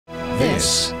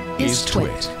This is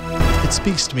TWiT. It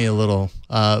speaks to me a little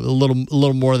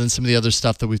more than some of the other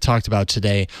stuff that we've talked about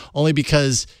today, only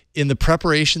because in the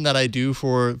preparation that I do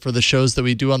for the shows that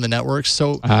we do on the network,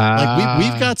 so like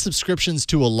we've got subscriptions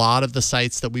to a lot of the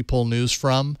sites that we pull news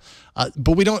from,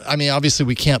 but we don't. I mean, obviously,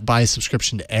 we can't buy a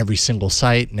subscription to every single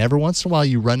site, and every once in a while,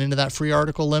 you run into that free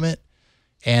article limit,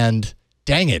 and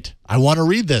dang it, I want to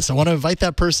read this. I want to invite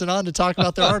that person on to talk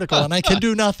about their article, and I can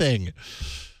do nothing.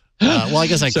 Well, I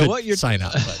guess I could sign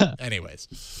up, but anyways.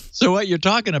 So what you're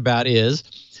talking about is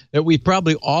that we've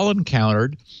probably all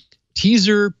encountered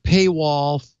teaser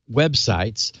paywall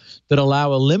websites that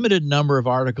allow a limited number of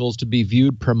articles to be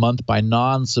viewed per month by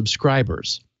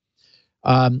non-subscribers.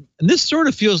 And this sort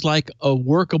of feels like a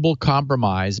workable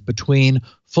compromise between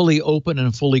fully open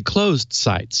and fully closed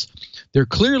sites. They're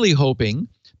clearly hoping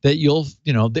that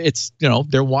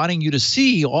they're wanting you to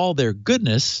see all their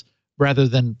goodness rather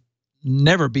than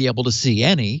never be able to see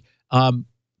any.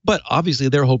 But obviously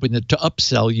they're hoping to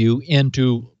upsell you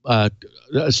into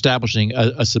establishing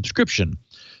a subscription.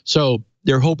 So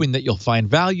they're hoping that you'll find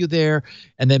value there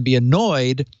and then be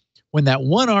annoyed when that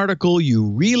one article you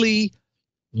really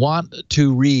want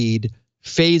to read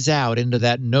fades out into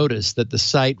that notice that the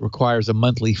site requires a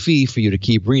monthly fee for you to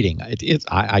keep reading.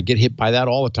 I get hit by that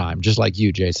all the time, just like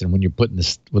you, Jason, when you're putting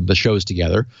the shows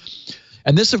together.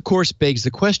 And this, of course, begs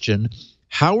the question,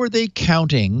 how are they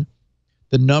counting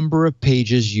the number of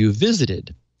pages you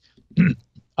visited?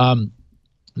 The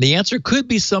answer could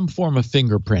be some form of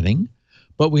fingerprinting,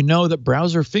 but we know that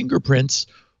browser fingerprints,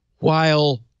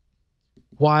 while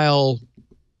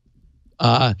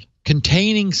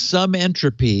containing some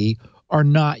entropy, are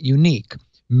not unique.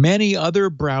 Many other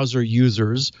browser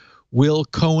users will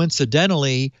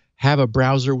coincidentally have a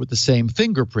browser with the same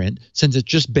fingerprint, since it's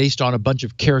just based on a bunch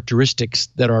of characteristics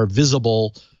that are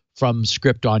visible from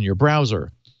script on your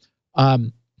browser.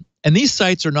 And these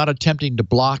sites are not attempting to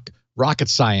block rocket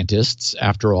scientists,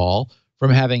 after all,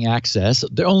 from having access.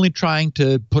 They're only trying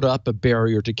to put up a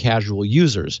barrier to casual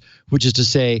users, which is to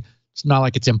say, it's not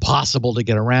like it's impossible to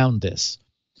get around this.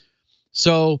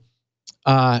 So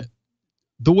the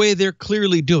way they're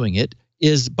clearly doing it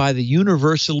is by the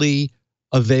universally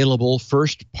available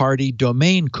first-party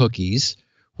domain cookies,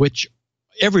 which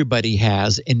everybody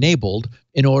has enabled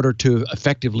in order to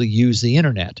effectively use the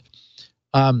internet.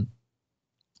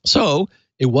 So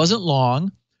it wasn't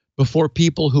long before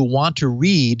people who want to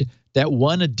read that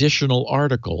one additional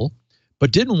article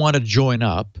but didn't want to join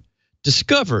up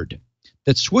discovered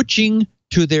that switching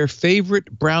to their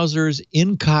favorite browser's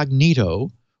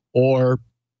incognito or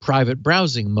private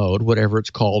browsing mode, whatever it's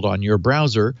called on your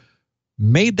browser,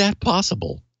 made that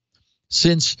possible.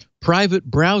 Since private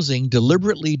browsing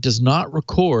deliberately does not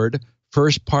record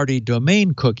first-party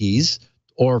domain cookies,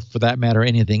 or for that matter,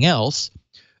 anything else,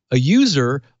 a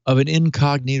user of an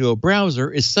incognito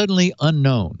browser is suddenly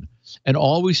unknown and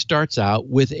always starts out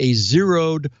with a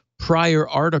zeroed prior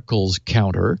articles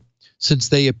counter, since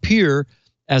they appear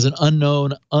as an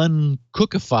unknown,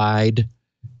 uncookified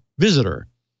visitor.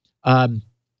 And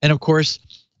of course,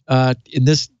 in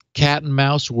this cat and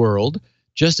mouse world,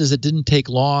 just as it didn't take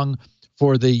long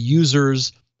for the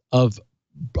users of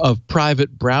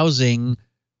private browsing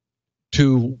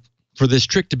for this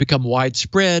trick to become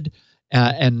widespread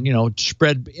and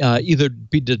spread either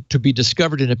to be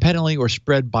discovered independently or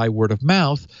spread by word of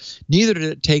mouth, neither did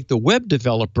it take the web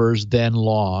developers then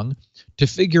long to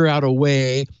figure out a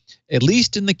way, at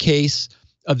least in the case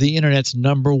of the internet's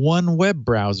 #1 web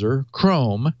browser,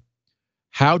 Chrome,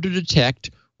 how to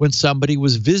detect when somebody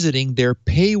was visiting their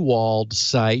paywalled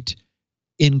site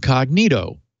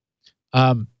incognito.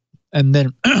 And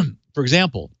then, for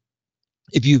example,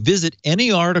 if you visit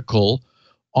any article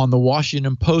on the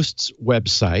Washington Post's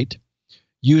website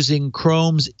using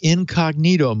Chrome's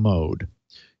Incognito Mode,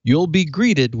 you'll be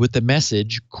greeted with the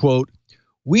message, quote,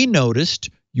 "We noticed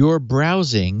you're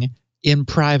browsing in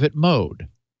private mode.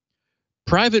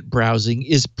 Private browsing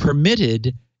is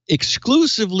permitted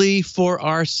exclusively for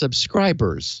our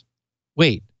subscribers."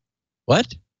 Wait,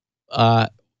 what?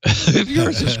 If you're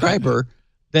a subscriber,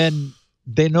 then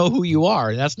they know who you are,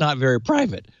 and that's not very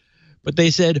private. But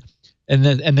they said, and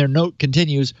their note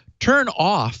continues, "Turn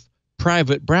off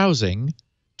private browsing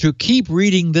to keep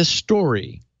reading this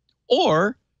story,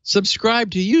 or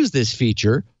subscribe to use this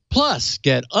feature, plus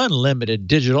get unlimited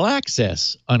digital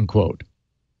access," unquote.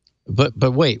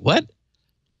 But wait, what?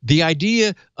 The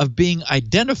idea of being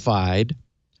identified,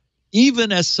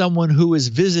 even as someone who is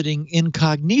visiting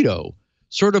incognito,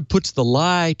 sort of puts the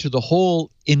lie to the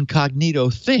whole incognito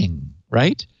thing,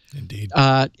 right? Indeed.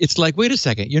 It's like, wait a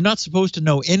second, you're not supposed to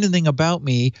know anything about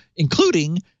me,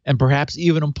 including, and perhaps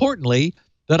even importantly,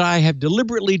 that I have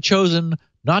deliberately chosen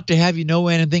not to have you know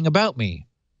anything about me,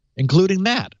 including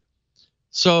that.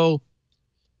 So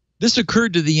this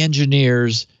occurred to the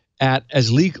engineers at, as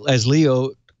Leo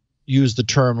used the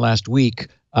term last week,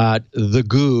 the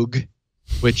Goog,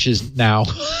 which is now...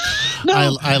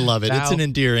 I love it. It's an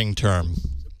endearing term.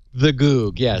 The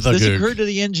Goog, yes. This occurred to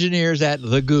the engineers at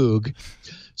the Goog,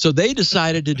 so they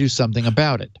decided to do something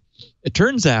about it. It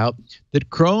turns out that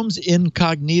Chrome's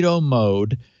Incognito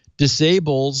Mode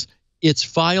disables its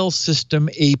file system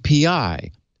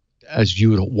API, as you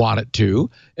would want it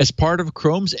to, as part of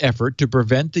Chrome's effort to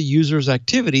prevent the user's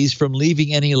activities from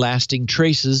leaving any lasting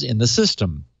traces in the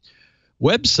system.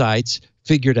 Websites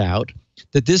figured out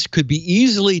that this could be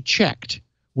easily checked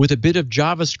with a bit of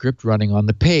JavaScript running on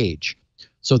the page.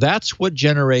 So that's what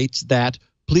generates that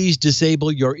 "please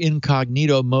disable your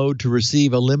incognito mode to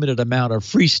receive a limited amount of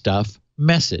free stuff"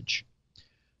 message.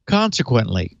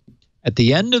 Consequently, at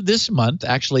the end of this month,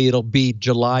 actually it'll be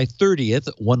July 30th,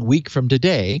 1 week from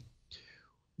today,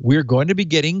 we're going to be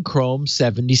getting Chrome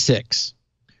 76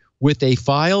 with a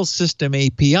file system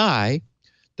API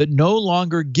that no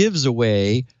longer gives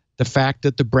away the fact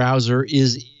that the browser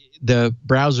is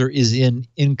in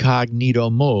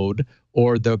incognito mode,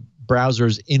 or the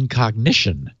browser's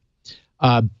incognition.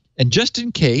 And just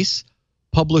in case,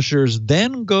 publishers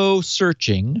then go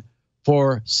searching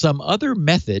for some other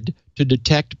method to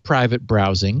detect private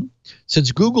browsing,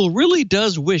 since Google really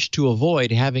does wish to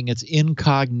avoid having its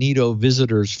incognito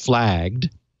visitors flagged,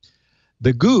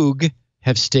 the Goog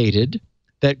have stated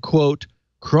that, quote,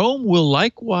 Chrome will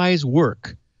likewise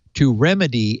work to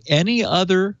remedy any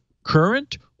other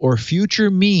current or future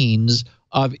means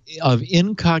of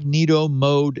incognito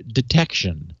mode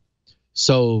detection.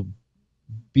 So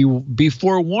be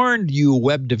forewarned, you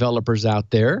web developers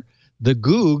out there, the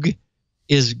Goog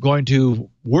is going to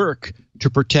work to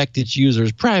protect its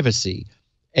users' privacy.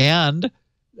 And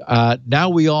now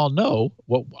we all know,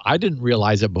 well, I didn't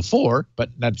realize it before, but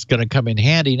that's going to come in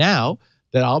handy now,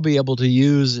 that I'll be able to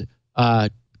use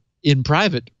in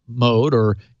private mode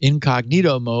or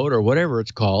incognito mode or whatever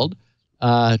it's called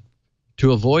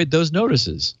to avoid those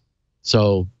notices.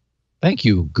 So thank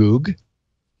you, Goog.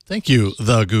 Thank you,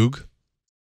 the Goog.